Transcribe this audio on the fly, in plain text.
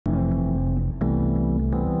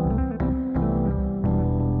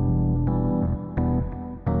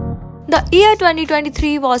The year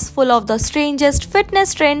 2023 was full of the strangest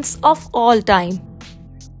fitness trends of all time.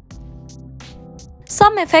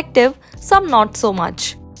 Some effective, some not so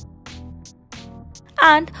much.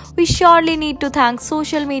 And we surely need to thank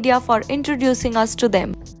social media for introducing us to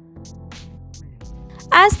them.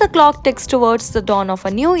 As the clock ticks towards the dawn of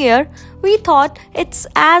a new year, we thought it's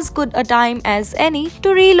as good a time as any to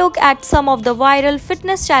relook at some of the viral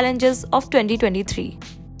fitness challenges of 2023.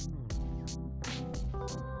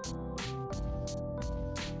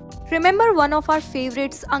 Remember one of our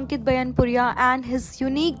favorites, Ankit Bayanpuria, and his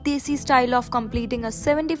unique Desi style of completing a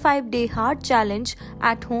 75-day hard challenge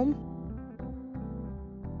at home?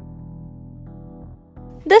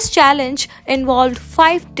 This challenge involved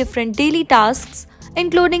 5 different daily tasks,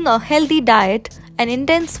 including a healthy diet, an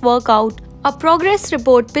intense workout, a progress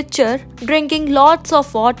report picture, drinking lots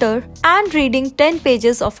of water, and reading 10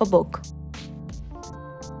 pages of a book.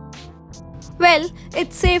 Well,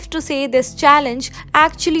 it's safe to say this challenge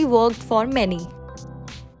actually worked for many.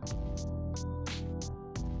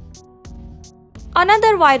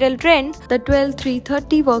 Another viral trend, the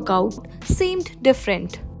 12-3-30 workout, seemed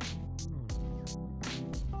different.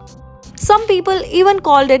 Some people even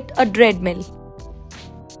called it a treadmill.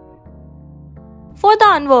 For the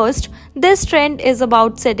unversed, this trend is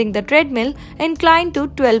about setting the treadmill inclined to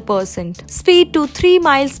 12%, speed to 3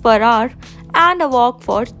 miles per hour, and a walk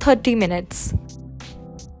for 30 minutes.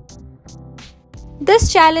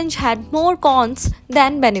 This challenge had more cons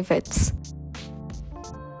than benefits.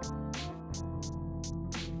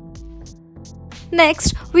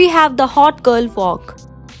 Next, we have the hot girl walk.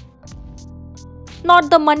 Not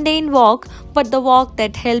the mundane walk, but the walk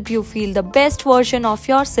that helps you feel the best version of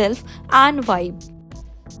yourself and vibe.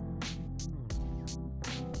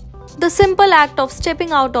 The simple act of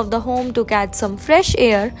stepping out of the home to catch some fresh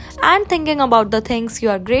air and thinking about the things you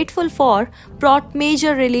are grateful for brought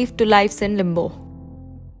major relief to lives in limbo.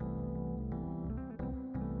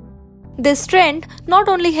 This trend not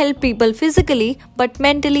only helped people physically but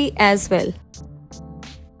mentally as well.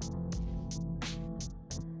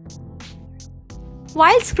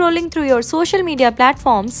 While scrolling through your social media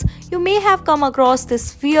platforms, you may have come across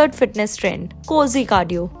this weird fitness trend, cozy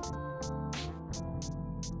cardio.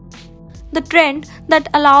 The trend that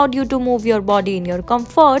allowed you to move your body in your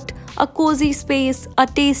comfort, a cozy space, a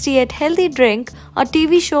tasty yet healthy drink, a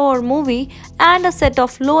TV show or movie, and a set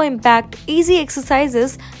of low-impact, easy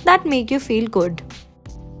exercises that make you feel good.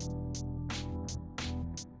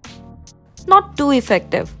 Not too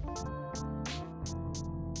effective.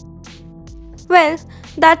 Well,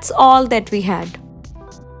 that's all that we had.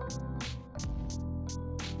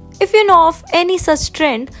 If you know of any such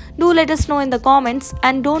trend, do let us know in the comments,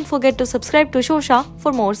 and don't forget to subscribe to SHOWSHA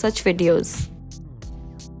for more such videos.